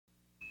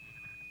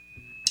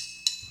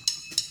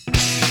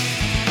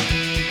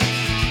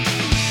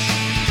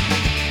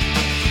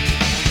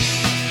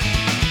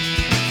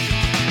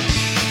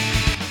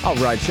All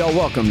right, y'all,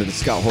 welcome to the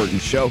Scott Horton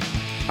Show.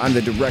 I'm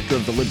the director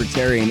of the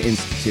Libertarian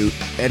Institute,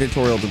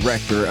 editorial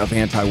director of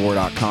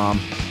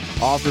antiwar.com,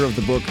 author of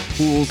the book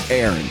Fool's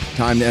Errand,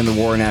 Time to End the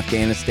War in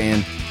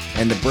Afghanistan,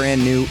 and the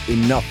brand new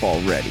Enough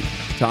Already,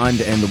 Time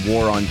to End the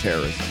War on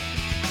Terrorism.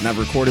 And I've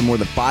recorded more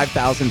than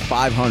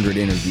 5,500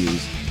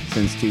 interviews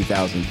since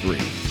 2003,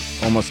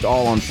 almost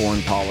all on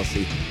foreign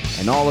policy,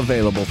 and all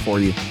available for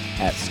you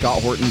at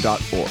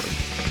scotthorton.org.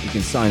 You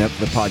can sign up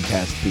for the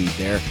podcast feed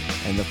there,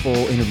 and the full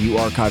interview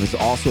archive is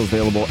also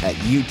available at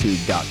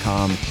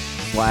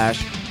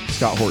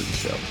youtube.com/Scott Horton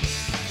Show.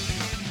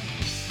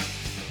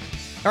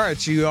 All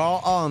right, you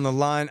all on the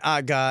line.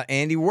 I got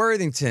Andy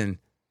Worthington,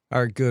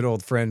 our good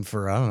old friend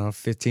for,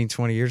 15,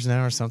 20 years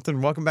now or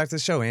something. Welcome back to the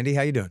show, Andy.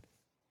 How you doing?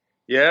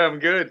 Yeah, I'm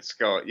good,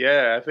 Scott.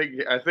 Yeah,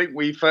 I think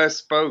we first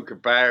spoke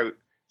about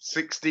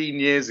 16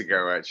 years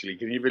ago, actually.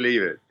 Can you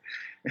believe it?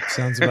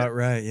 Sounds about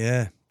right,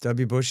 yeah.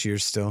 W. Bush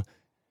years still.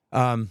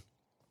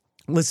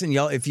 Listen,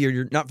 y'all, if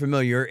you're not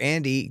familiar,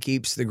 Andy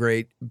keeps the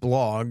great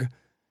blog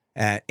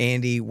at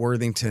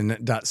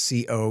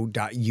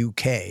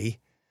andyworthington.co.uk,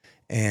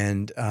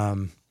 and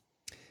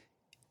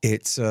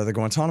it's the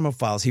Guantanamo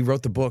Files. He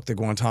wrote the book, The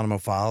Guantanamo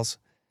Files,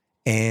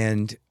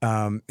 and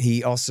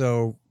he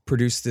also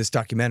produced this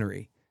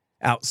documentary,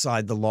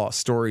 Outside the Law,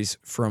 Stories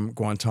from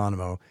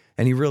Guantanamo,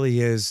 and he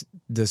really is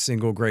the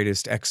single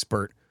greatest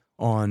expert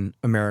on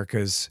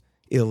America's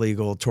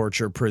illegal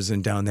torture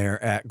prison down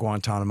there at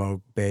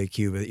Guantanamo Bay,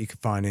 Cuba, that you can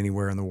find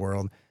anywhere in the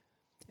world.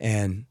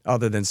 And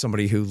other than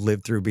somebody who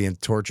lived through being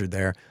tortured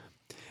there.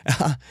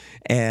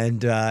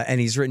 and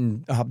he's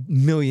written a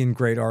million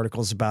great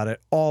articles about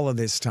it all of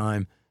this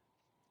time.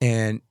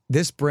 And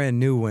this brand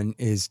new one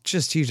is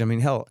just huge. I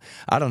mean, hell,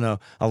 I don't know.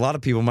 A lot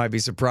of people might be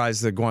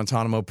surprised that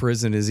Guantanamo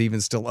prison is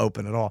even still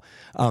open at all.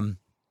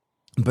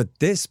 But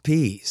this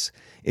piece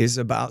is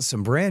about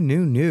some brand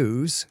new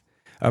news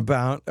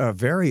about a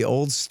very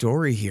old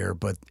story here,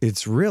 but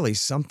it's really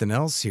something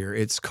else here.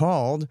 It's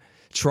called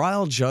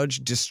Trial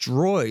Judge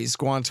Destroys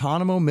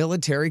Guantanamo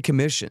Military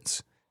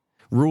Commissions.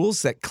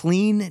 Rules that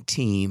clean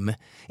team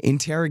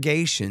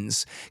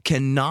interrogations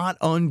cannot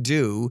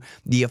undo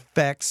the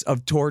effects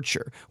of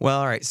torture. Well,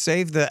 all right,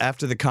 save the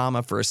after the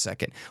comma for a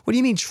second. What do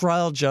you mean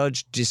trial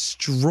judge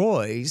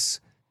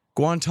destroys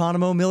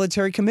Guantanamo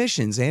Military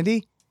Commissions,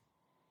 Andy?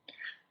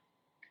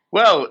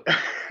 Well,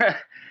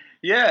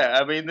 yeah,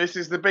 I mean, this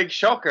is the big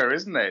shocker,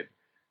 isn't it?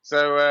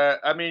 So,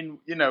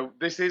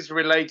 this is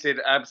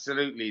related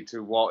absolutely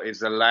to what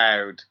is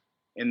allowed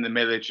in the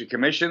military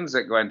commissions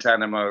at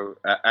Guantanamo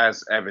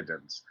as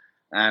evidence.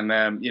 And,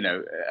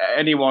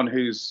 anyone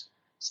who's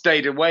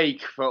stayed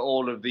awake for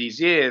all of these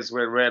years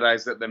will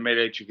realize that the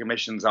military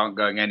commissions aren't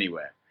going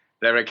anywhere.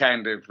 They're a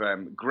kind of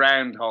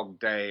groundhog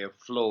day of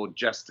flawed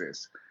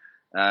justice,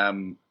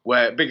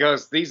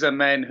 because these are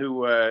men who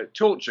were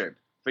tortured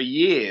for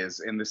years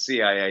in the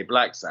CIA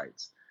black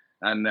sites.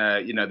 And,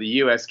 the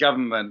U.S.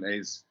 government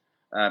is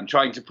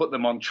trying to put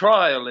them on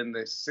trial in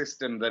this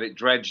system that it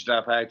dredged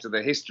up out of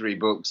the history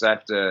books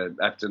after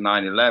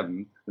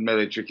 9/11, the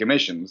military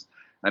commissions,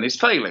 and is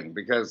failing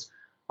because,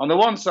 on the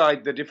one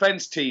side, the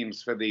defense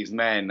teams for these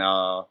men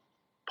are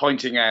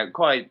pointing out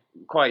quite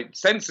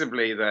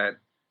sensibly that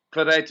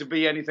for there to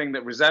be anything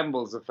that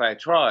resembles a fair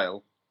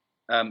trial,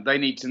 they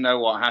need to know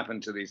what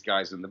happened to these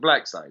guys in the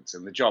black sites.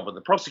 And the job of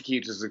the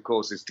prosecutors, of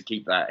course, is to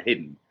keep that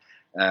hidden.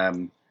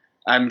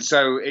 And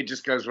so it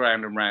just goes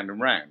round and round and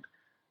round.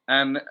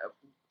 And,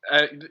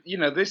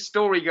 this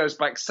story goes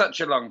back such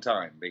a long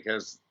time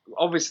because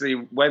obviously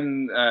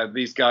when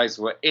these guys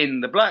were in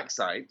the black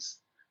sites,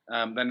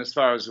 then as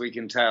far as we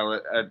can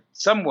tell,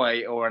 some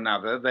way or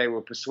another, they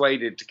were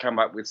persuaded to come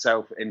up with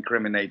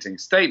self-incriminating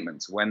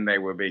statements when they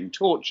were being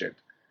tortured.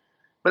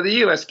 But the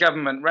U.S.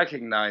 government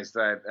recognized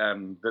that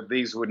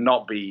these would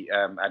not be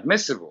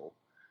admissible.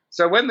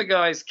 So when the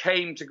guys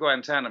came to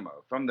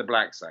Guantanamo from the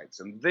black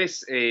sites, and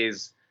this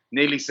is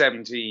nearly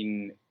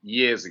 17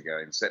 years ago,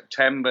 in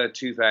September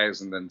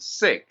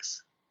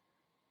 2006,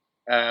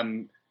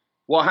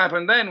 what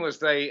happened then was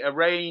they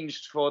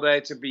arranged for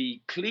there to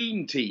be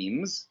clean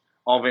teams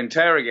of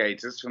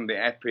interrogators from the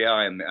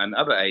FBI and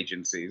other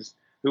agencies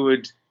who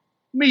would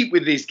meet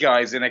with these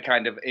guys in a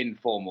kind of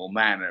informal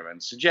manner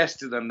and suggest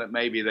to them that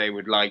maybe they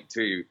would like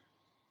to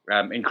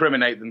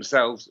incriminate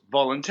themselves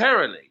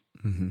voluntarily.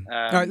 Mm-hmm.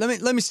 All right,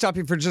 let me stop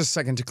you for just a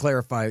second to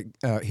clarify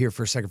here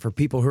for a second for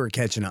people who are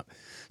catching up.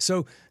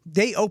 So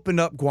they opened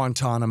up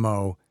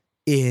Guantanamo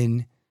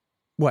in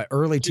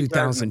early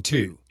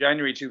 2002?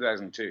 January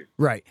 2002.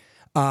 Right.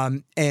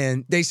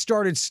 And they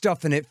started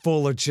stuffing it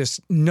full of just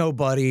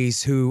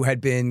nobodies who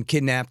had been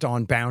kidnapped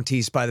on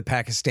bounties by the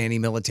Pakistani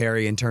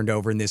military and turned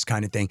over and this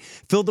kind of thing.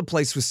 Filled the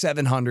place with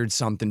 700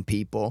 something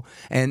people.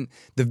 And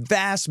the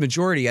vast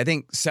majority, I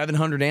think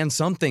 700 and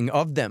something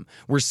of them,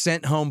 were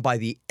sent home by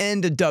the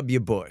end of W.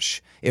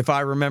 Bush, if I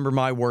remember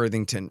my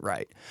Worthington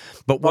right.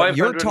 But what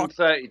you're talking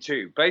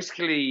 532.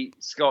 Basically,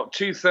 Scott,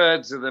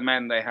 2/3 of the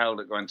men they held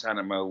at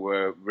Guantanamo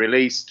were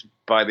released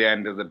by the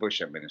end of the Bush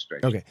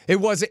administration. Okay.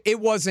 It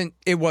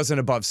wasn't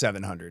above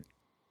 700.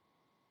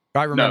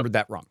 I remembered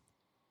that wrong.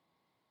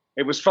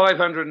 It was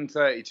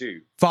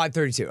 532.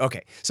 532.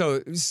 Okay.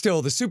 So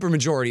still the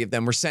supermajority of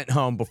them were sent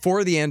home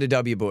before the end of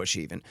W. Bush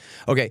even.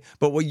 Okay.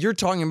 But what you're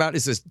talking about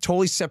is this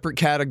totally separate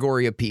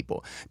category of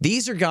people.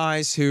 These are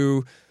guys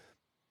who,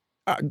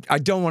 I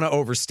don't want to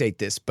overstate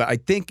this, but I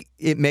think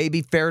it may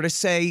be fair to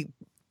say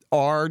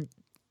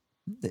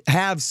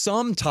have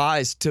some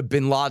ties to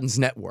bin Laden's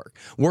network.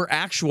 We're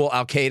actual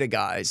al-Qaeda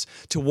guys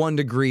to one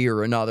degree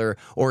or another,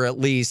 or at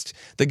least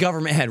the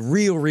government had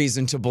real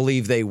reason to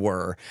believe they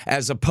were,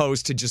 as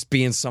opposed to just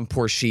being some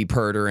poor sheep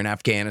herder in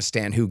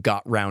Afghanistan who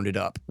got rounded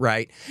up,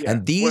 right? Yeah.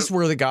 And these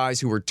were the guys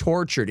who were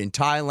tortured in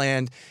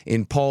Thailand,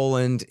 in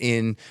Poland,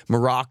 in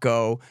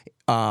Morocco,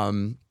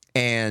 and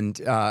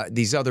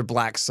these other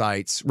black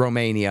sites,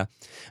 Romania,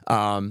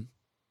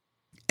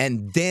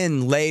 and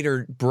then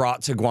later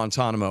brought to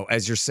Guantanamo,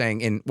 as you're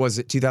saying, was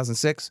it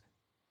 2006?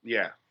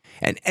 Yeah.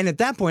 And at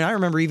that point, I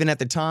remember even at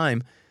the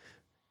time,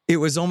 it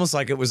was almost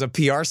like it was a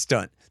PR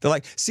stunt. They're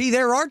like, see,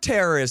 there are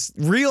terrorists,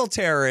 real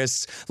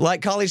terrorists,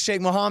 like Khalid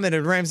Sheikh Mohammed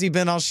and Ramzi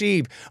bin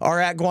al-Shibh are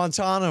at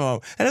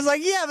Guantanamo. And it's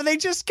like, yeah, but they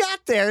just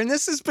got there, and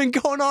this has been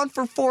going on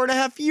for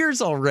 4.5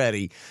 years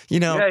already.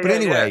 But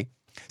anyway... Yeah.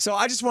 So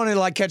I just wanted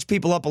to catch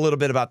people up a little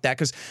bit about that,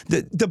 because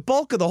the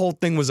bulk of the whole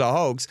thing was a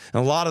hoax,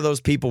 and a lot of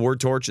those people were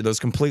tortured. Those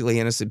completely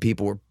innocent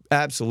people were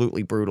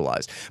absolutely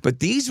brutalized. But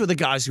these were the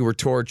guys who were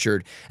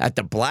tortured at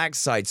the black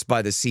sites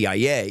by the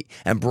CIA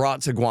and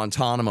brought to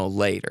Guantanamo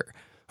later.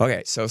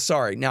 Okay, so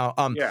sorry. Now,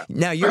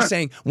 now you're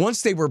saying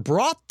once they were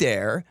brought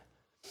there,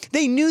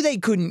 they knew they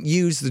couldn't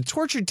use the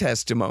torture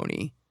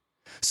testimony.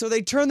 So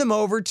they turned them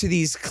over to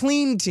these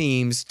clean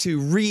teams to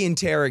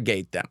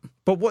re-interrogate them.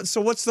 But what's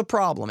the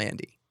problem,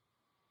 Andy?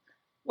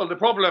 Well, the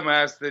problem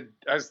as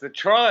the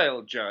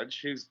trial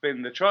judge, who's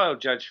been the trial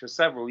judge for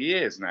several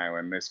years now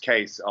in this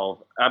case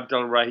of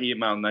Abdul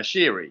Rahim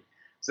al-Nashiri.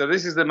 So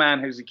this is the man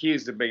who's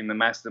accused of being the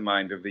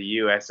mastermind of the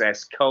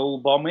USS Cole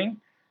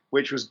bombing,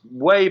 which was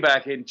way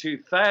back in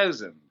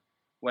 2000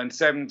 when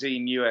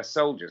 17 US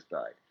soldiers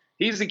died.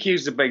 He's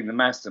accused of being the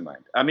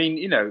mastermind. I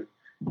mean,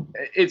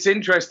 it's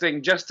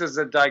interesting, just as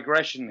a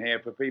digression here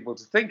for people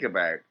to think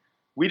about.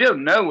 We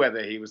don't know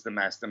whether he was the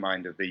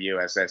mastermind of the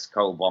USS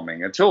Cole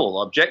bombing at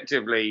all.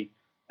 Objectively,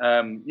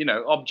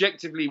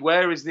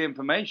 where is the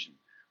information?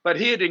 But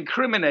he had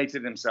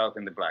incriminated himself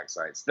in the black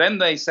sites. Then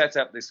they set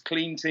up this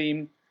clean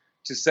team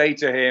to say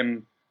to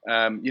him,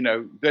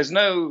 there's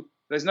no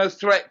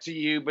threat to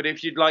you, but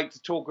if you'd like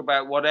to talk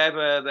about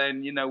whatever,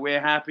 then,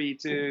 we're happy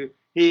to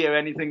hear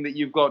anything that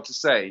you've got to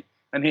say.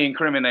 And he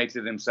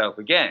incriminated himself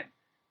again.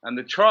 And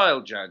the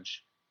trial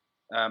judge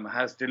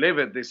has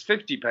delivered this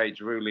 50-page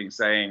ruling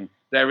saying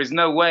there is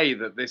no way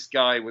that this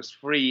guy was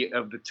free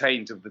of the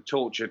taint of the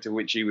torture to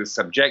which he was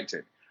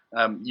subjected.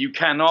 You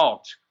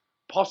cannot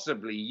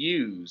possibly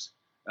use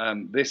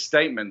this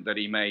statement that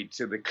he made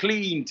to the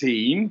clean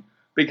team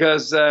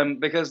because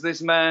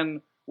this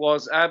man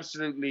was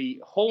absolutely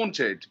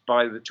haunted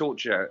by the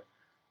torture.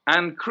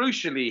 And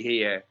crucially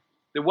here,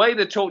 the way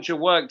the torture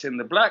worked in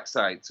the black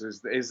sites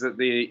is that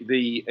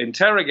the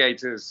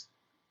interrogators,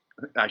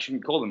 I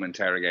shouldn't call them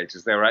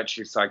interrogators, they were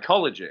actually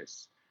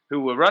psychologists who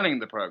were running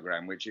the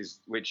program, which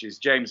is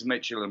James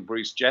Mitchell and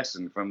Bruce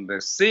Jessen from the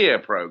SEER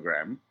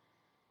program.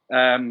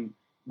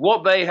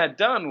 What they had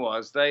done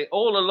was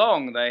all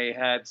along they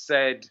had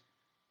said,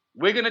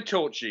 we're going to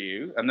torture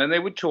you, and then they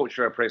would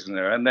torture a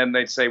prisoner, and then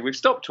they'd say, we've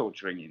stopped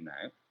torturing you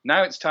now.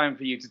 Now it's time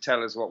for you to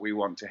tell us what we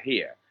want to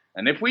hear.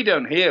 And if we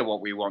don't hear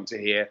what we want to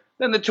hear,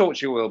 then the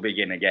torture will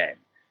begin again.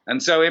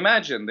 And so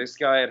imagine this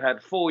guy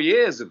had 4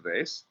 years of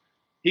this.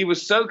 He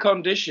was so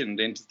conditioned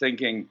into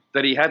thinking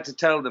that he had to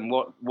tell them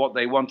what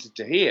they wanted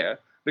to hear,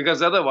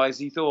 because otherwise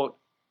he thought,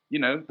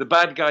 the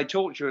bad guy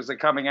torturers are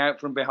coming out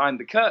from behind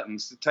the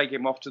curtains to take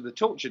him off to the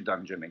torture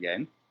dungeon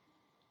again,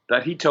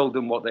 that he told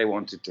them what they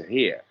wanted to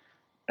hear.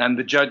 And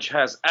the judge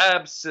has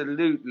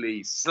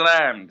absolutely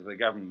slammed the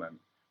government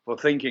for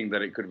thinking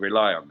that it could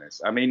rely on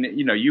this. I mean,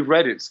 you've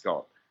read it,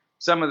 Scott.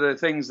 Some of the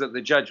things that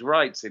the judge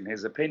writes in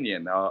his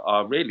opinion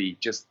are really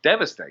just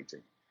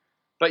devastating.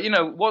 But,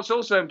 what's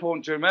also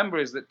important to remember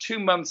is that 2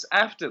 months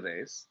after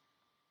this,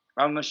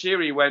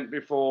 al-Nashiri went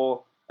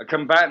before a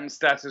combatant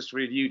status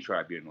review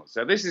tribunal.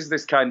 So this is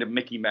this kind of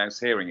Mickey Mouse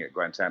hearing at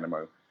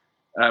Guantanamo,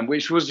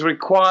 which was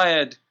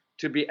required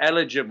to be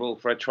eligible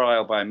for a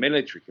trial by a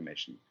military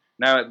commission.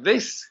 Now, at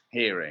this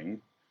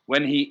hearing,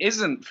 when he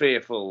isn't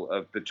fearful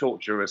of the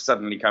torturers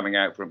suddenly coming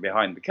out from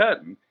behind the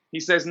curtain, he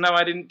says, no,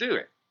 I didn't do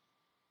it.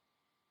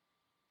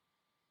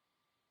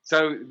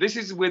 So this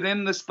is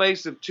within the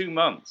space of 2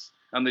 months.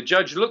 And the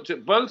judge looked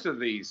at both of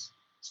these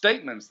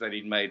statements that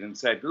he'd made and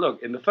said,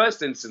 look, in the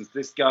first instance,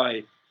 this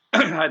guy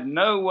had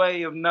no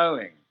way of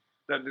knowing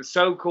that the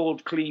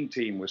so-called clean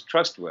team was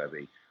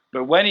trustworthy.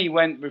 But when he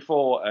went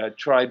before a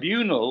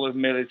tribunal of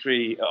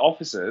military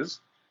officers,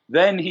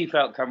 then he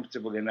felt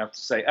comfortable enough to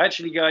say,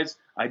 actually, guys,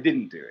 I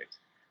didn't do it.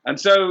 And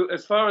so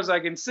as far as I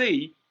can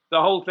see,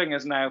 the whole thing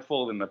has now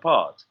fallen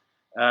apart.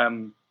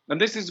 And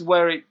this is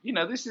where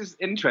this is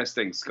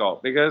interesting,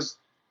 Scott, because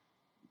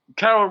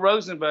Carol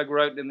Rosenberg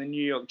wrote in the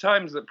New York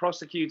Times that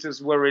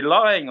prosecutors were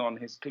relying on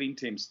his clean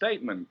team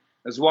statement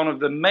as one of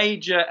the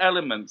major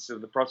elements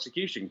of the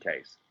prosecution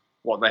case.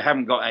 What, they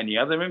haven't got any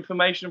other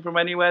information from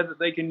anywhere that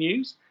they can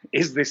use?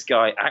 Is this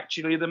guy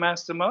actually the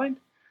mastermind?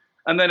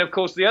 And then, of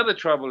course, the other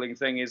troubling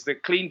thing is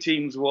that clean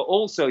teams were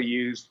also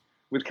used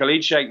with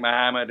Khalid Sheikh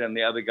Mohammed and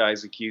the other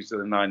guys accused of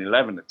the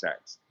 9/11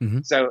 attacks.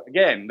 Mm-hmm. So,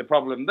 again, the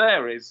problem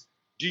there is,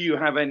 do you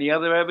have any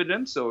other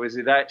evidence, or is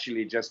it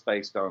actually just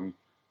based on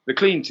the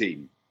clean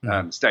team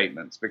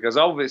statements? Because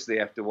obviously,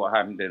 after what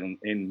happened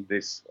in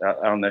this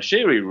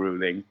al-Nashiri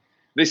ruling,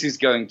 this is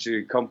going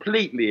to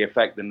completely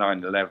affect the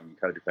 9/11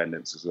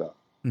 co-defendants as well.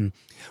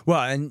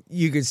 Well, and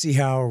you can see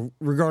how,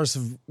 regardless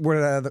of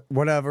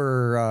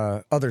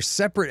whatever other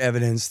separate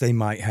evidence they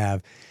might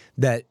have,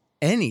 that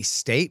any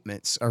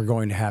statements are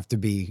going to have to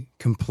be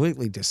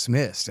completely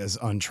dismissed as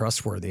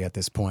untrustworthy at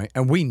this point.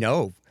 And we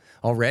know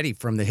already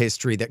from the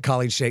history that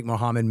Khalid Sheikh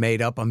Mohammed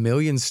made up a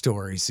million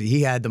stories.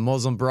 He had the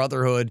Muslim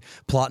Brotherhood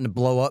plotting to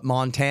blow up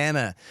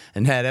Montana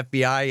and had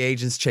FBI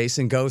agents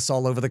chasing ghosts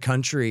all over the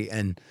country.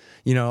 And,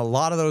 a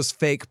lot of those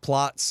fake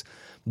plots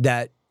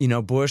that,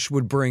 Bush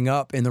would bring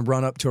up in the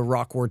run-up to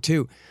Iraq War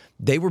II,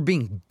 they were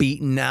being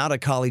beaten out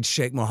of Khalid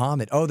Sheikh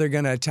Mohammed. Oh, they're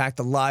going to attack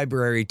the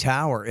Library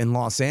Tower in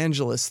Los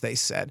Angeles, they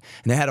said.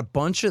 And they had a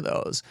bunch of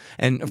those.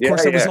 And, of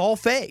course, it was all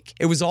fake.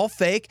 It was all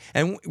fake,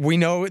 and we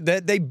know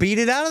that they beat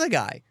it out of the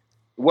guy.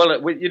 Well,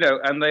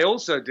 and they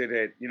also did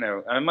it,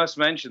 I must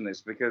mention this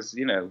because,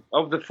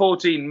 of the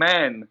 14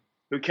 men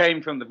who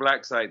came from the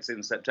black sites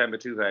in September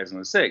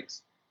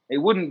 2006, it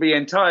wouldn't be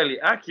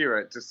entirely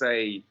accurate to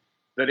say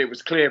that it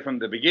was clear from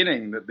the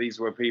beginning that these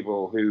were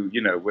people who,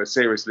 were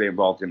seriously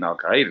involved in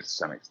Al-Qaeda to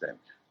some extent.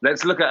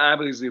 Let's look at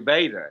Abu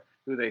Zubaydah,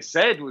 who they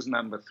said was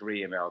number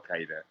 3 in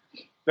Al-Qaeda.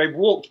 They've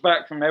walked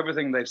back from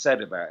everything they've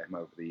said about him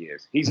over the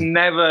years. He's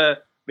never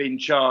been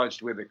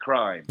charged with a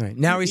crime. Right.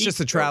 Now he's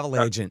just a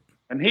travel agent.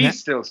 And he's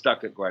still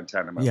stuck at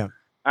Guantanamo. Yeah.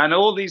 And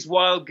all these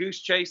wild goose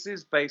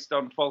chases based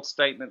on false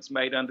statements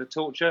made under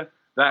torture,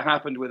 that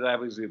happened with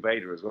Abu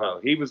Zubaydah as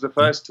well. He was the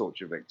first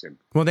torture victim.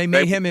 Well, they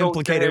made him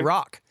implicate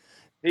Iraq.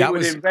 He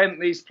would invent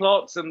these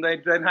plots, and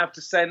they'd then have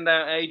to send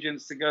out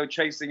agents to go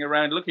chasing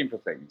around looking for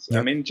things. Yep.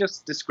 I mean,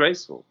 just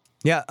disgraceful.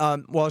 Yeah,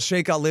 well,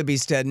 Sheikh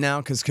al-Liby's dead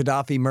now because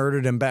Gaddafi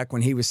murdered him back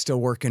when he was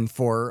still working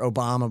for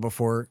Obama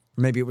before,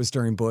 maybe it was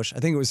during Bush. I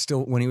think it was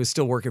still when he was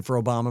still working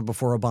for Obama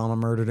before Obama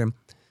murdered him.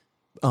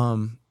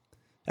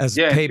 As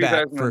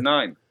payback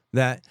 2009. For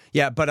that.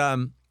 Yeah, but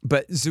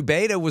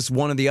Zubaydah was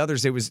one of the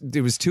others. There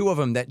was 2 of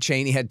them that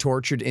Cheney had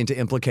tortured into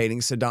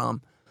implicating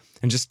Saddam.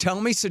 And just tell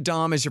me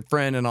Saddam is your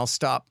friend and I'll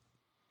stop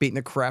beating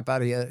the crap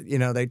out of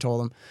you, they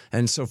told him.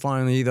 And so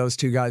finally those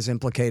 2 guys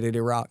implicated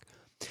Iraq.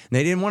 And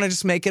they didn't want to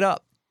just make it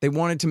up. They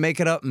wanted to make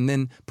it up and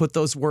then put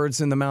those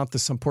words in the mouth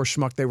of some poor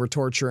schmuck they were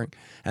torturing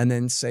and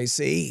then say,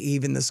 see,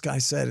 even this guy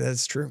said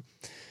that's true.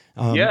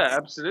 Yeah,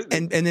 absolutely.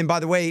 And then, by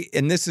the way,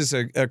 and this is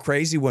a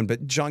crazy one,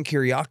 but John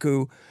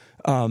Kiriakou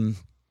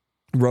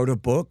wrote a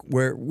book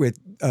with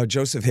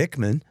Joseph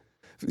Hickman,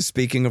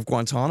 speaking of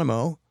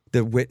Guantanamo,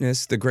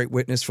 the great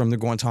witness from the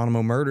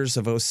Guantanamo murders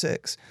of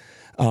 06,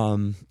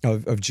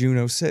 of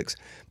June 06.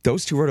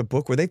 Those 2 wrote a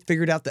book where they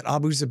figured out that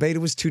Abu Zubaydah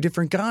was 2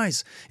 different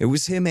guys. It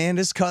was him and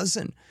his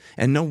cousin.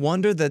 And no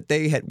wonder that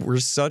they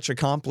were such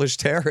accomplished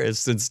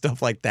terrorists and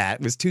stuff like that.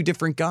 It was 2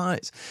 different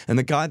guys. And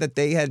the guy that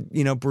they had,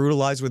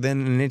 brutalized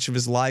within an inch of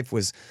his life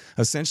was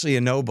essentially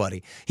a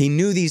nobody. He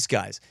knew these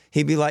guys.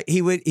 He'd be like,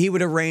 he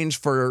would arrange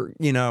for,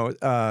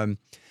 the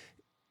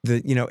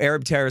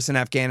Arab terrorists in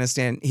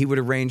Afghanistan. He would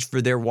arrange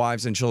for their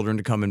wives and children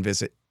to come and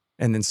visit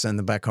and then send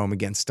them back home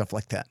again, stuff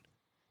like that.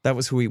 That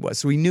was who he was.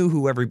 So he knew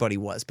who everybody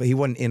was, but he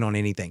wasn't in on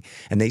anything.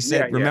 And they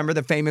said, remember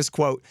the famous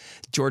quote,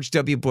 George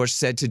W. Bush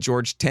said to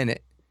George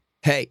Tenet,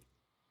 hey,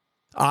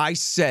 I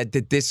said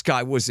that this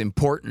guy was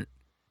important.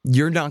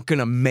 You're not going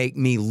to make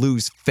me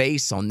lose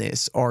face on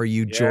this, are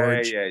you,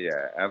 George? Yeah,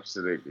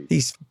 absolutely.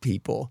 These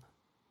people.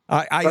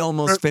 I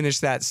almost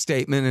finished that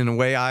statement in a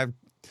way I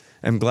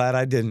am glad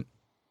I didn't.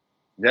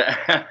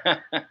 Yeah.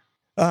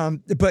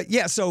 But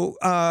yeah, so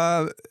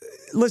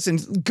listen,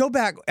 go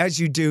back as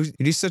you do.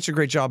 You do such a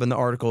great job in the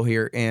article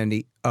here,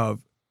 Andy,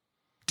 of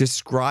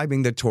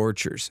describing the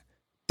tortures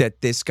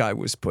that this guy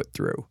was put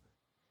through.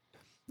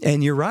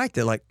 And you're right.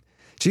 They're like,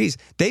 geez,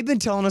 they've been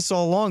telling us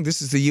all along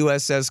this is the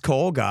USS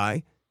Cole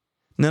guy.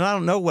 And then I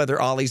don't know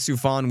whether Ali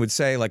Soufan would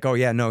say like, oh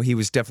yeah, no, he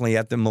was definitely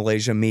at the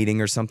Malaysia meeting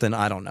or something.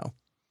 I don't know.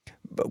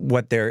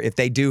 But if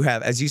they do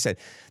have, as you said,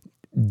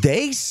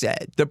 they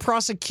said, the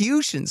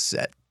prosecution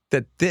said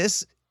that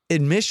this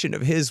admission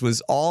of his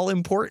was all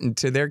important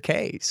to their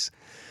case.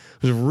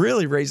 It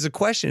really raises a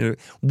question.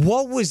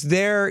 What was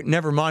their,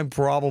 never mind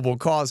probable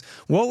cause,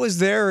 what was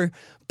their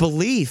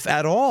belief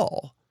at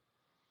all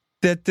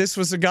that this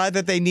was a guy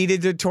that they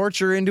needed to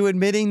torture into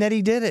admitting that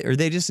he did it, or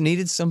they just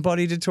needed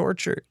somebody to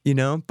torture,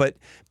 But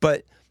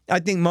I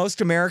think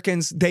most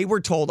Americans, they were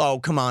told, oh,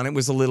 come on, it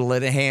was a little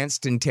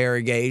enhanced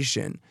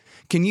interrogation.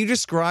 Can you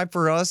describe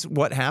for us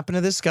what happened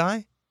to this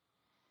guy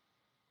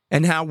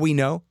and how we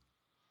know?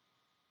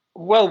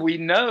 Well, we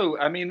know.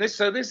 I mean,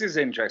 this is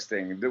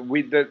interesting.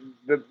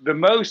 The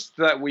most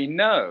that we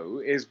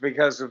know is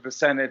because of the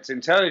Senate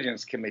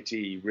Intelligence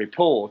Committee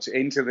report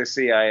into the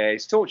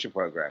CIA's torture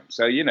program.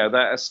 So,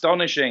 that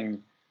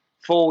astonishing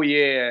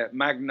 4-year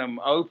magnum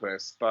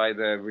opus by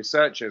the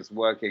researchers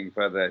working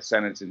for the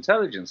Senate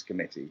Intelligence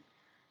Committee,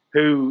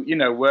 who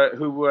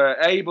were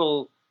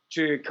able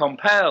to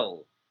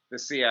compel the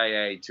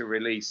CIA to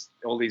release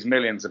all these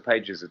millions of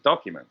pages of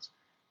documents.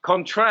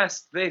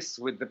 Contrast this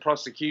with the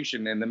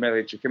prosecution in the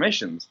military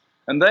commissions,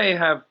 and they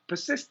have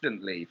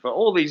persistently, for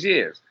all these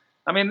years,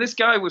 I mean, this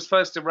guy was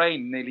first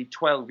arraigned nearly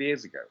 12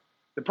 years ago.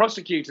 The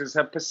prosecutors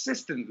have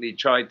persistently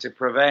tried to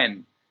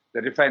prevent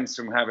the defense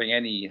from having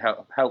any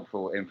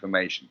helpful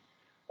information.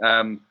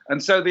 And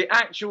so the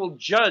actual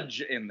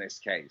judge in this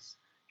case,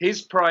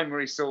 his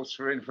primary source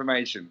for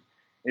information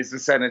is the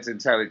Senate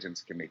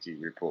Intelligence Committee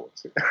report.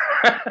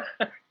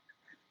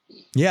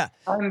 Yeah.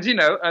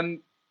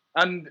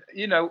 And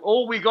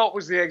all we got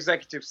was the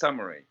executive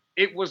summary.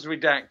 It was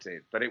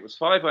redacted, but it was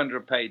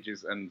 500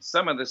 pages, and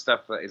some of the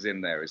stuff that is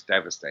in there is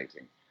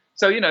devastating.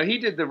 So, he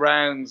did the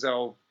rounds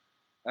of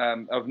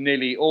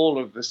nearly all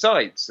of the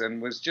sites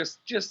and was just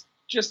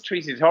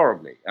treated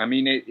horribly. I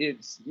mean,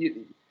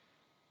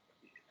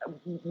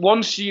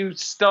 once you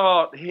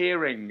start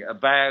hearing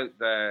about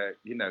the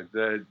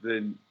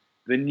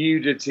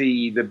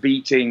nudity, the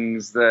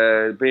beatings,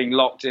 the being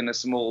locked in a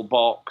small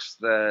box,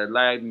 the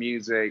loud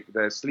music,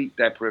 the sleep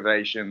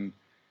deprivation,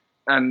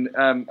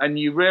 and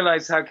you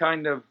realize how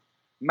kind of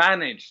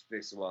managed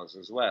this was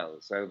as well.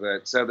 So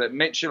that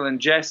Mitchell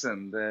and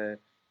Jessen,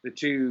 the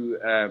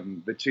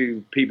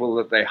two people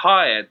that they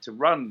hired to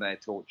run their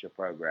torture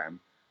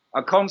program,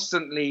 are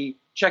constantly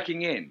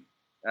checking in,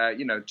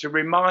 to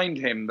remind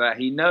him that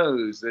he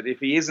knows that if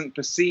he isn't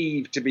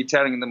perceived to be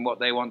telling them what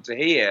they want to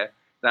hear,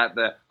 that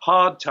the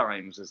hard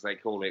times, as they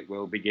call it,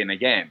 will begin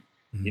again.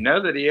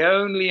 Mm-hmm. That he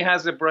only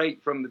has a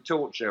break from the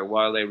torture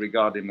while they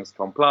regard him as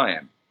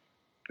compliant.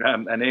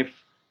 And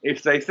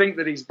if they think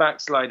that he's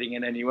backsliding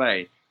in any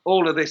way,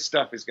 all of this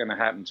stuff is going to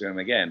happen to him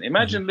again.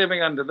 Imagine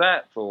living under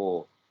that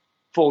for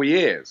 4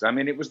 years. I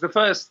mean, it was the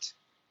first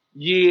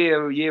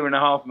year and a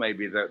half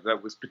maybe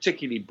that was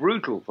particularly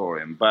brutal for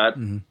him, but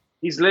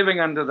he's living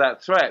under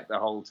that threat the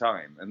whole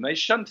time. And they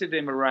shunted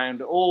him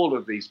around all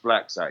of these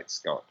black sites,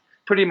 Scott.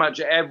 Pretty much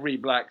every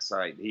black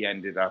site he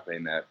ended up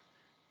in at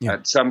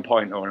some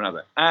point or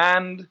another.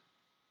 And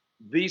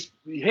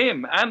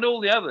him and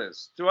all the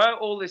others throughout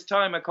all this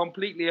time are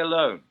completely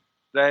alone.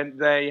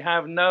 They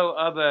have no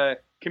other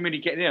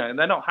communication, and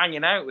they're not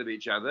hanging out with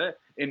each other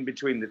in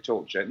between the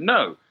torture.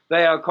 No,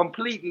 they are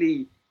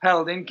completely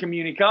held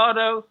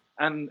incommunicado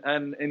and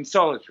in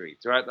solitary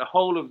throughout the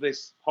whole of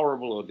this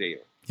horrible ordeal.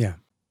 Yeah.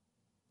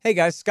 Hey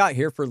guys, Scott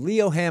here for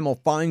Leo Hamill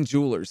Fine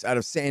Jewelers out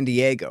of San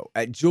Diego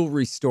at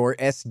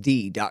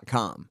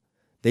jewelrystoresd.com.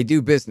 They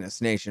do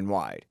business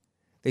nationwide.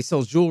 They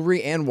sell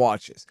jewelry and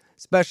watches,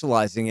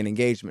 specializing in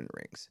engagement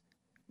rings.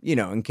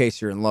 In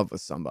case you're in love with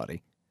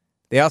somebody.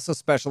 They also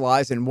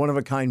specialize in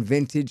one-of-a-kind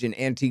vintage and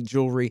antique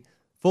jewelry,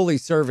 fully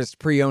serviced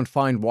pre-owned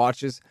fine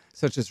watches,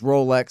 such as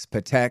Rolex,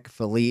 Patek,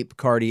 Philippe,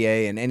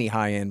 Cartier, and any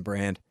high-end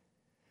brand.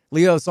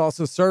 Leo's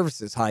also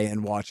services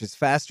high-end watches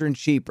faster and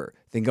cheaper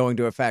than going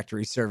to a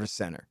factory service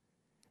center.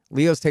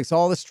 Leo's takes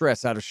all the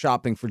stress out of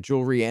shopping for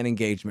jewelry and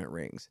engagement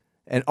rings,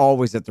 and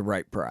always at the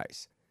right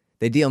price.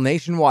 They deal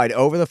nationwide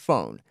over the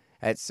phone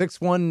at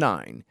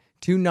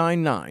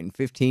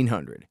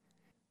 619-299-1500.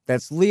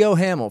 That's Leo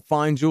Hamill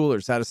Fine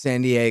Jewelers out of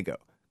San Diego.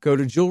 Go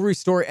to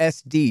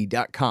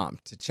jewelrystoresd.com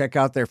to check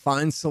out their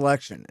fine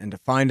selection and to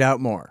find out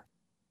more.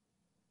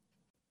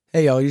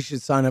 Hey, y'all, you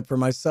should sign up for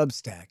my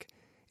Substack.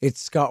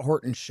 It's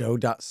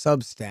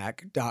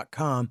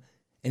scotthortonshow.substack.com.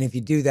 And if you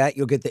do that,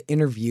 you'll get the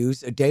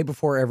interviews a day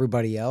before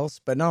everybody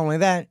else. But not only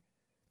that,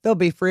 they'll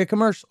be free of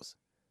commercials.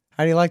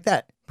 How do you like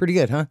that? Pretty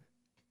good, huh?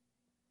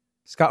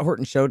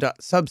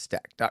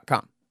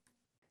 scotthortonshow.substack.com.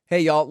 Hey,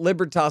 y'all,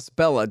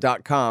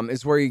 LibertasBella.com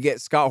is where you get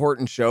Scott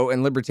Horton Show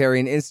and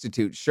Libertarian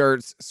Institute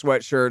shirts,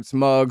 sweatshirts,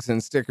 mugs,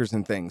 and stickers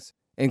and things,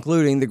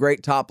 including the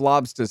great Top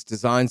Lobsters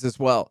designs as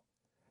well.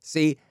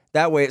 See,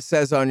 that way it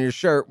says on your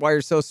shirt why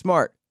you're so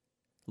smart.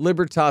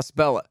 Libertas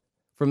Bella,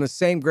 from the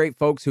same great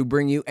folks who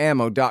bring you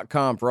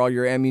ammo.com for all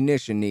your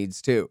ammunition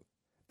needs, too.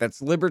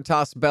 That's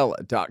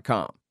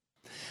libertasbella.com.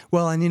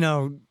 Well,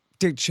 and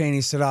Dick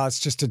Cheney said,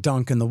 it's just a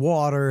dunk in the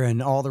water,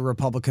 and all the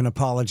Republican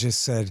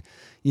apologists said,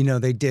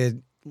 they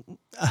did.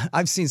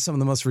 I've seen some of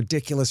the most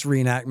ridiculous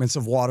reenactments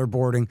of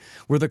waterboarding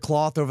where the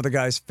cloth over the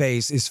guy's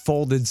face is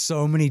folded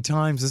so many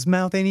times his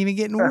mouth ain't even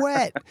getting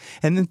wet.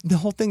 And then the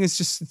whole thing is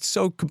just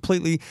so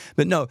completely.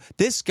 But no,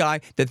 this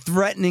guy, they're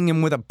threatening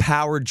him with a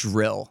power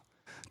drill,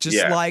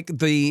 just like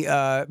the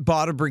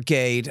Bada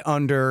Brigade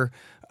under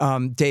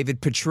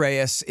David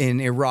Petraeus in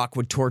Iraq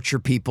would torture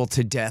people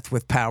to death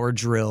with power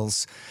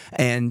drills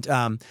and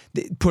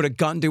put a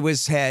gun to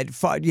his head,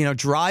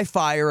 dry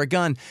fire a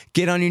gun.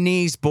 Get on your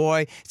knees,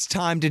 boy. It's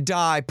time to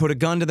die. Put a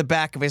gun to the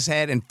back of his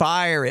head and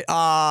fire it.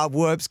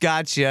 Whoops,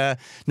 gotcha.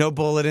 No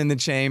bullet in the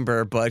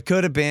chamber, but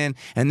could have been.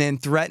 And then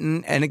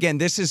threaten. And again,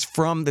 this is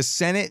from the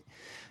Senate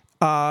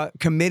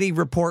committee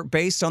report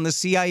based on the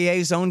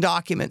CIA's own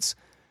documents,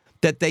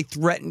 that they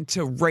threatened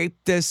to rape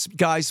this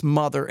guy's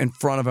mother in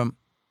front of him.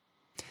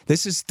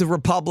 This is the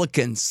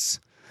Republicans,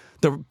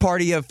 the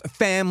party of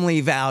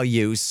family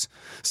values,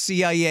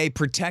 CIA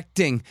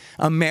protecting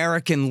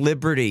American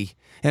liberty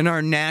and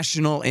our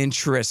national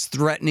interests,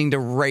 threatening to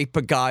rape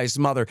a guy's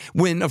mother,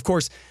 when, of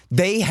course,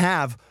 they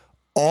have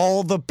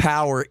all the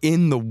power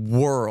in the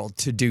world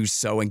to do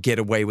so and get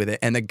away with it.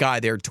 And the guy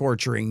they're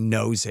torturing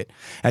knows it.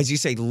 As you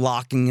say,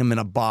 locking him in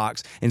a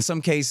box. In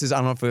some cases, I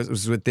don't know if it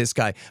was with this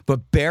guy,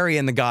 but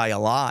burying the guy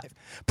alive,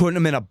 putting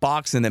him in a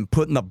box and then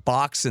putting the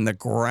box in the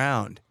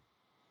ground.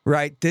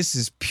 Right? This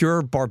is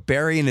pure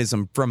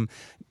barbarianism from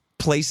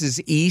places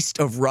east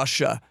of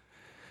Russia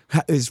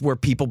is where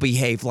people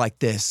behave like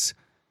this.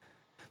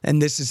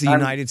 And this is the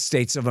United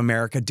States of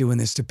America doing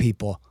this to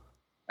people.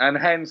 And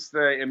hence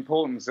the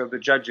importance of the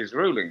judge's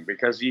ruling,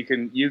 because you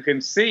can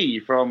see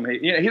from,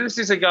 this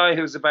is a guy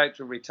who's about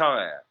to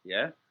retire.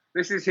 Yeah,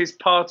 this is his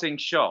parting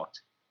shot.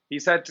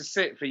 He's had to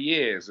sit for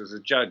years as a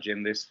judge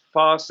in this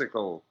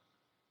farcical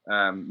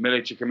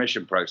military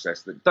commission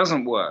process that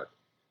doesn't work,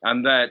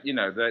 and that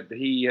that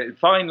he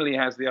finally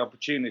has the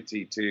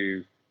opportunity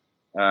to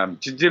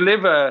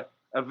deliver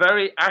a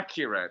very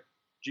accurate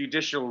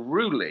judicial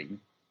ruling,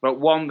 but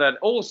one that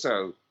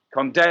also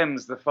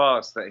condemns the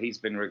farce that he's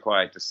been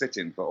required to sit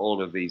in for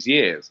all of these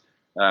years,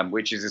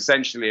 which is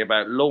essentially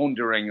about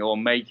laundering or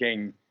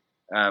making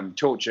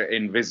torture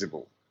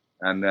invisible.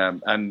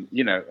 And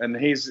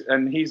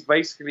he's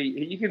basically,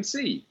 you can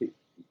see,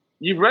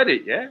 you've read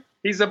it, yeah?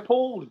 He's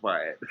appalled by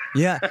it.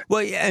 Yeah.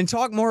 Well, and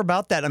talk more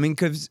about that. I mean,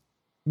 because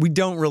we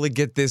don't really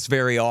get this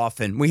very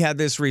often. We had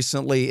this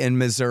recently in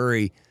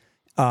Missouri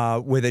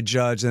with a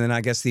judge, and then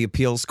I guess the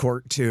appeals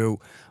court too,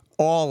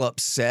 all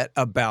upset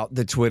about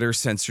the Twitter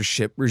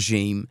censorship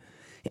regime.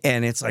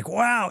 And it's like,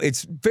 wow,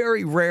 it's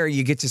very rare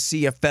you get to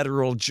see a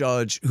federal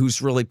judge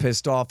who's really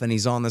pissed off and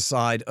he's on the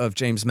side of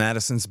James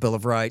Madison's Bill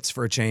of Rights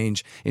for a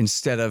change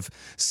instead of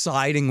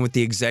siding with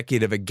the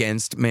executive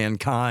against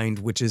mankind,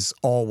 which is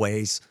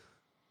always.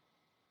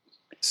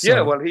 So.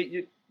 Yeah, well,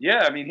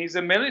 he's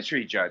a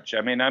military judge.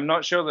 I mean, I'm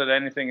not sure that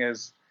anything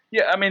is.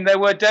 Yeah, I mean, there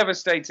were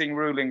devastating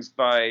rulings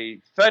by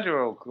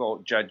federal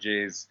court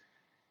judges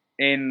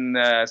in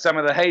some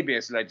of the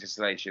habeas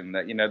legislation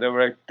that, there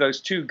were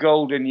those 2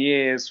 golden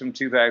years from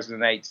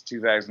 2008 to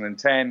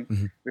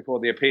 2010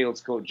 before the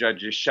appeals court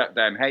judges shut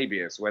down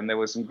habeas, when there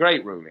were some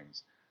great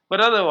rulings.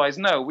 But otherwise,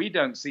 no, we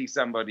don't see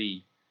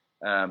somebody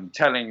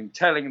telling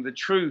the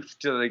truth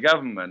to the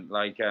government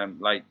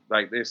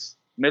like this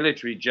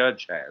military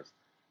judge has.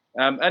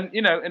 And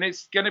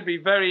it's going to be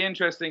very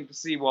interesting to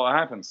see what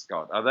happens,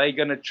 Scott. Are they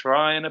going to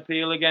try and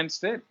appeal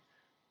against it?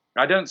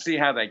 I don't see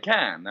how they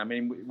can. I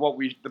mean,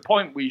 the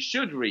point we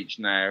should reach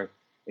now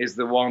is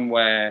the one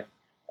where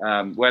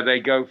they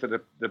go for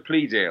the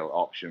plea deal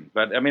option.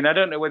 But I mean, I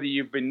don't know whether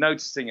you've been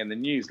noticing in the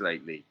news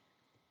lately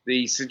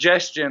the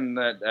suggestion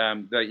that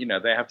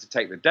they have to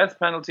take the death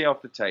penalty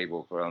off the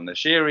table for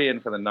al-Nashiri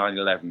and for the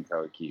 9/11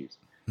 co-accused.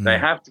 They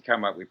have to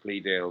come up with plea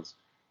deals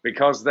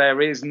because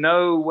there is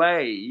no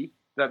way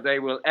that they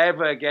will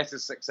ever get a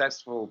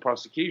successful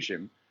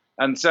prosecution.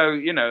 And so,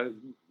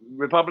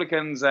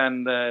 Republicans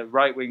and the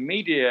right-wing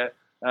media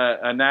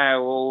are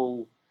now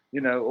all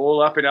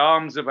up in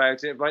arms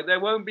about it. Like, there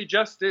won't be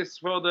justice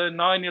for the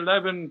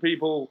 9/11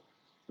 people.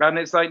 And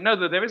it's like, no,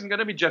 there isn't going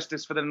to be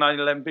justice for the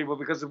 9/11 people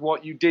because of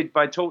what you did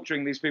by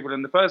torturing these people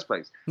in the first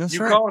place. That's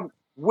you right. Can't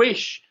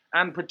wish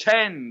and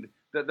pretend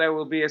that there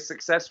will be a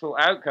successful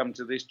outcome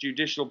to this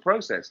judicial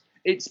process.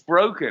 It's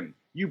broken.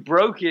 You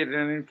broke it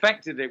and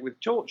infected it with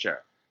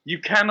torture. You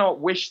cannot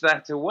wish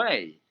that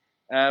away.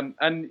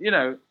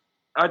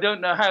 I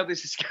don't know how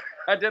this is.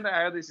 I don't know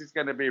how this is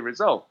going to be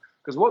resolved,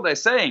 because what they're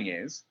saying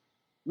is,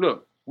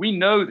 look, we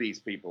know these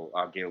people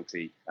are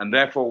guilty, and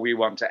therefore we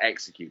want to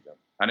execute them.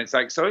 And it's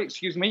like, sorry,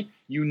 excuse me,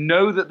 you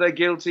know that they're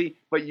guilty,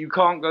 but you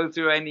can't go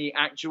through any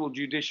actual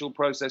judicial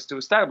process to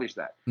establish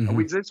that. And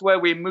this is where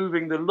we're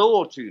moving the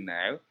law to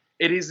now.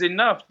 It is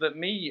enough that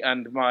me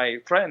and my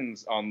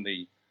friends on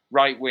the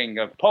right wing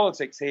of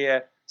politics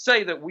here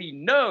say that we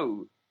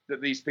know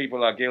that these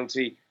people are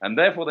guilty, and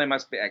therefore they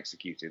must be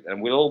executed,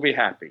 and we'll all be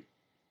happy.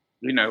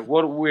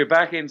 We're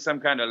back in some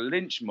kind of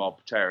lynch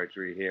mob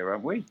territory here,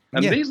 aren't we?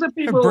 And these are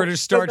people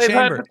British Star that they've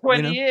Chamber, had for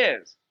 20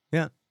 years.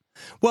 Yeah.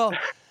 Well,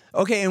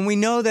 okay, and we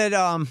know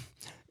that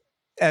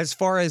as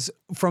far as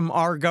from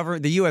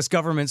the U.S.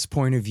 government's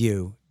point of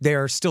view,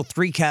 there are still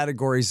 3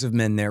 categories of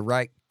men there,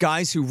 right?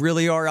 Guys who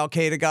really are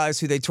al-Qaeda guys,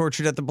 who they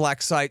tortured at the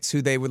black sites,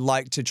 who they would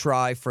like to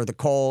try for the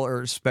Cole,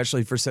 or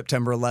especially for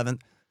September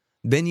 11th.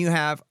 Then you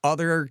have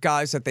other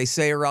guys that they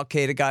say are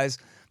al-Qaeda guys,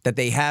 that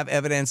they have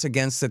evidence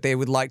against that they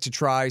would like to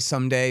try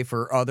someday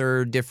for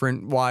other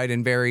different wide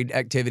and varied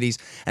activities.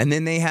 And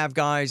then they have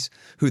guys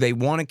who they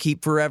want to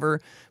keep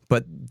forever,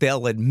 but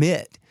they'll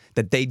admit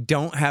that they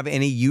don't have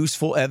any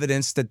useful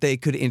evidence that they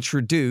could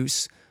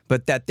introduce,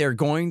 but that they're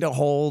going to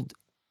hold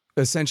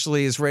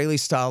essentially Israeli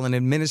style in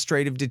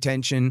administrative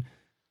detention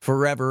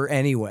forever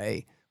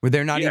anyway, where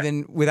they're not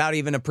even without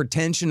even a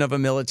pretension of a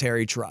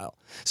military trial.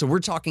 So we're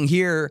talking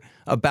here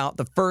about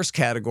the first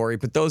category,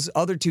 but those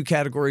other two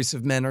categories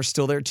of men are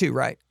still there too,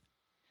 right?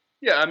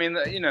 Yeah, I mean,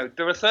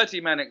 there are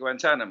 30 men at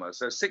Guantanamo,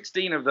 so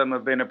 16 of them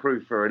have been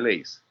approved for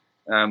release.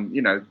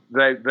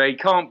 They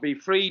can't be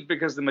freed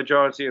because the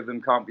majority of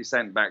them can't be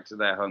sent back to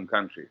their home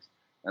countries.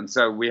 And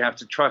so we have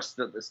to trust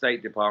that the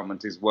State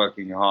Department is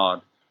working hard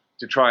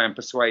to try and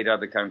persuade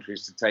other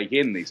countries to take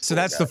in these. So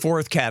that's guys. The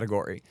fourth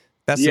category.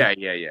 That's yeah.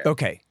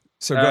 Okay,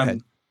 so go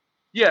ahead.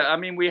 Yeah, I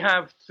mean, we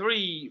have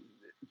three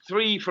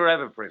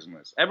forever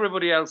prisoners.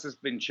 Everybody else has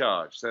been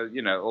charged. So,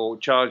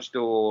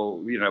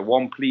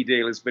 one plea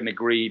deal has been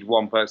agreed.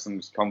 One person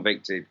was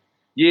convicted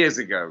years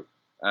ago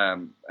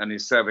and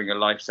is serving a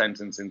life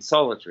sentence in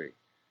solitary.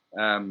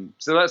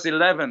 So that's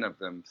 11 of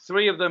them.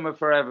 3 of them are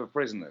forever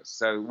prisoners.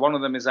 So one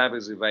of them is Abu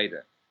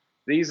Zubaydah.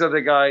 These are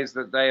the guys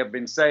that they have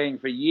been saying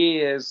for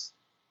years,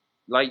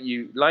 like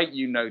you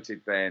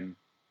noted, Ben,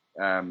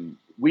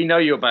 we know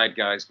you're bad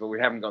guys, but we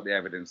haven't got the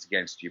evidence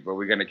against you, but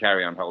we're going to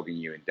carry on holding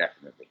you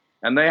indefinitely.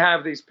 And they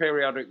have these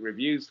periodic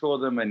reviews for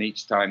them, and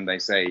each time they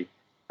say,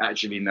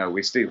 actually, no,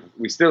 we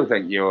still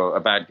think you're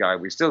a bad guy,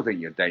 we still think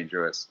you're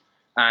dangerous.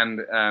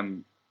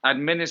 And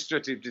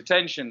administrative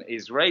detention,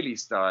 Israeli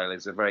style,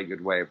 is a very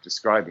good way of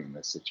describing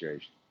this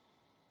situation.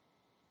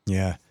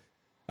 Yeah.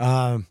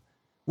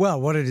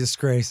 Well, what a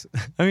disgrace.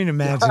 I mean,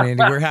 imagine,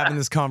 Andy, we're having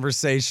this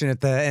conversation at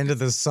the end of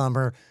the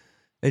summer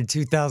in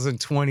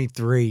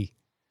 2023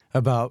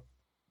 about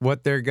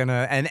what they're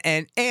gonna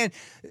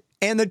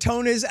and the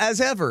tone is as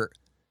ever.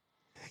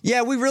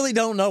 Yeah, we really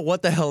don't know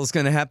what the hell is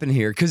going to happen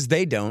here because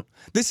they don't.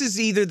 This is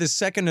either the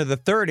second or the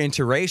third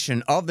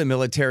iteration of the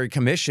military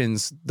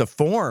commissions, the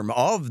form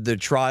of the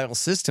trial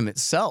system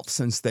itself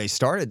since they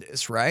started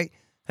this, right?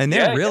 And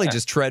they're really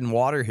just treading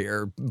water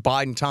here,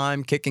 biding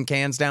time, kicking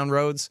cans down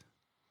roads.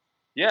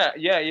 Yeah,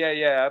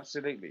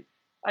 absolutely.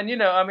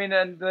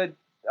 And,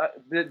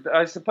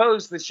 I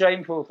suppose the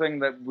shameful thing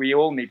that we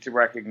all need to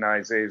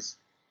recognize is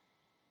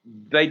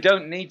they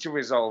don't need to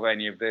resolve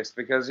any of this,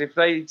 because if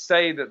they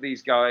say that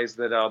these guys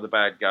that are the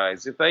bad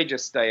guys, if they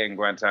just stay in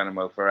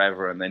Guantanamo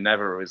forever and they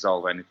never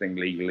resolve anything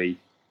legally,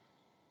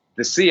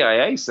 the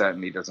CIA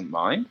certainly doesn't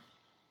mind.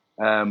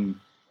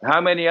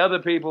 How many other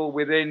people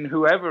within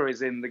whoever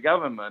is in the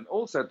government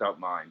also don't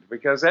mind,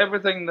 because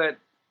everything that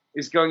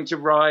is going to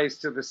rise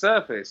to the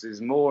surface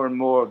is more and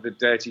more of the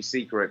dirty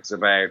secrets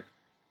about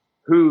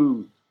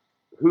who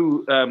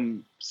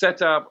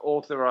set up,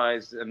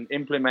 authorized, and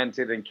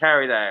implemented and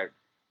carried out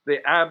the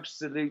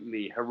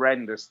absolutely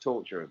horrendous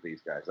torture of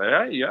these guys.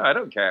 I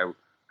don't care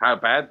how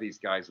bad these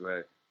guys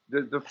were.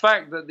 The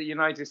fact that the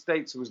United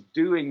States was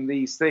doing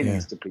these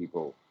things to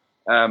people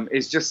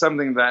is just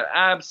something that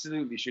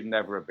absolutely should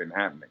never have been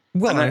happening.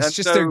 Well, it's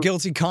just their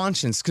guilty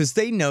conscience, because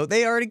they know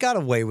they already got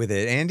away with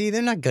it, Andy.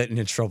 They're not getting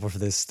in trouble for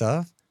this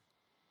stuff.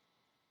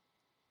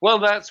 Well,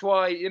 that's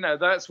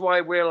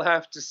why we'll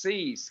have to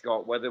see,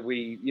 Scott, whether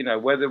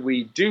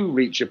we do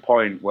reach a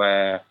point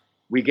where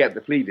we get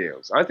the plea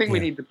deals. I think we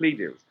need the plea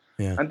deals.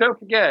 Yeah. And don't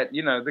forget,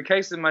 the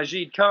case of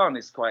Majid Khan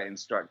is quite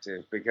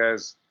instructive,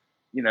 because,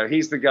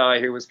 he's the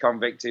guy who was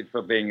convicted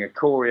for being a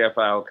courier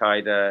for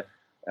Al-Qaeda.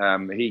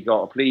 He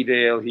got a plea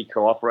deal. He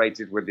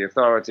cooperated with the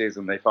authorities,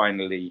 and they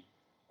finally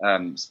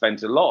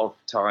spent a lot of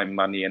time,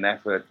 money, and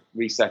effort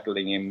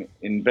resettling him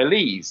in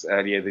Belize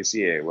earlier this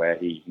year, where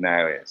he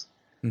now is.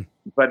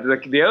 But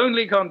the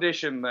only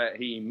condition that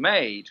he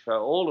made for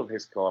all of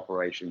his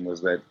cooperation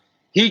was that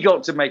he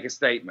got to make a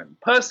statement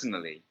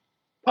personally,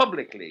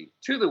 publicly,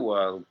 to the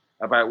world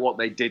about what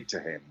they did to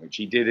him, which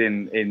he did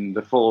in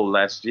the fall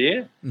last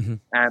year,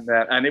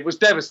 and it was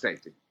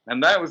devastating.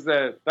 And that was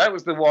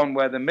the one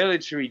where the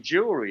military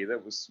jury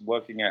that was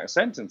working out a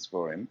sentence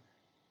for him,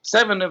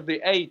 7 of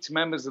the 8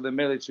 members of the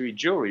military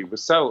jury were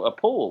so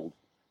appalled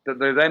that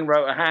they then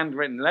wrote a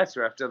handwritten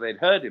letter after they'd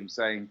heard him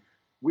saying,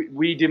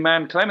 we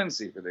demand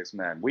clemency for this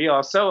man. We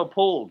are so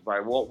appalled by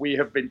what we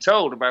have been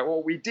told about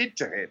what we did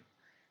to him.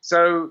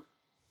 So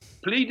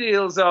plea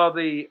deals are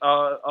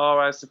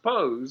I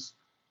suppose,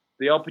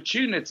 the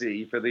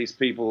opportunity for these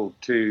people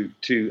to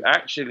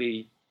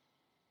actually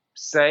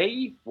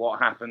say what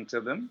happened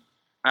to them,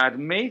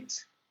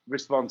 admit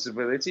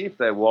responsibility if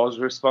there was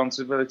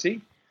responsibility.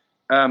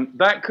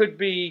 That could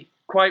be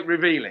quite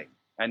revealing.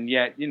 And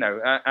yet,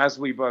 as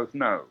we both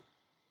know,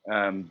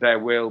 there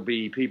will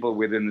be people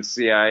within the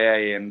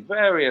CIA and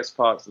various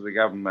parts of the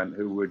government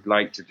who would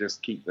like to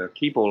just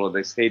keep all of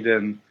this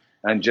hidden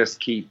and just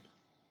keep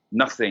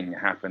nothing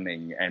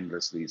happening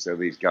endlessly. So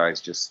these guys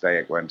just stay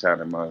at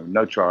Guantanamo,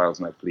 no trials,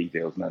 no plea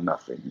deals, no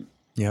nothing,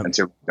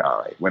 until they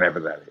die, whenever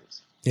that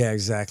is. Yeah,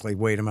 exactly.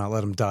 Wait them out,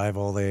 let them die of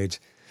old age.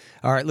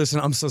 All right, listen,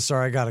 I'm so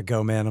sorry. I got to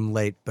go, man. I'm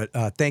late. But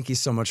thank you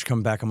so much for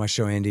coming back on my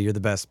show, Andy. You're the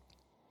best.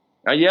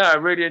 Yeah, I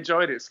really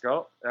enjoyed it,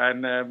 Scott.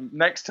 And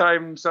next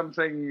time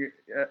something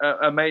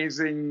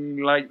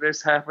amazing like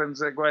this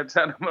happens at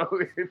Guantanamo,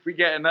 if we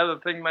get another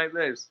thing like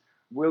this,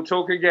 we'll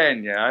talk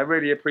again. Yeah, I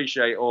really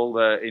appreciate all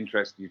the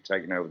interest you've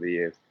taken over the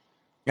years.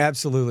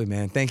 Absolutely,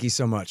 man. Thank you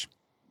so much.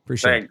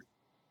 Appreciate it.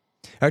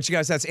 All right, you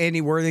guys, that's Andy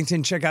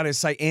Worthington. Check out his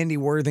site,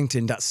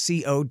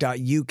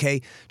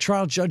 andyworthington.co.uk.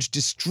 Trial judge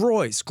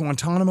destroys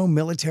Guantanamo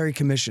military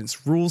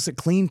commissions. Rules that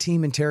clean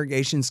team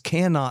interrogations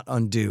cannot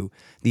undo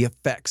the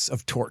effects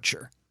of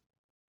torture.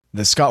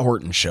 The Scott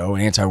Horton Show,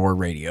 Anti-War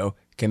Radio,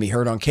 can be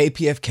heard on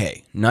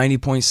KPFK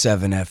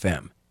 90.7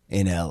 FM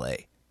in LA,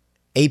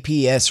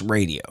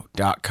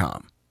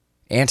 APSradio.com,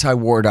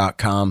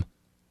 antiwar.com,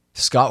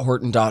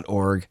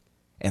 scotthorton.org,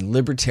 and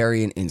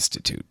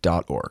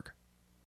libertarianinstitute.org.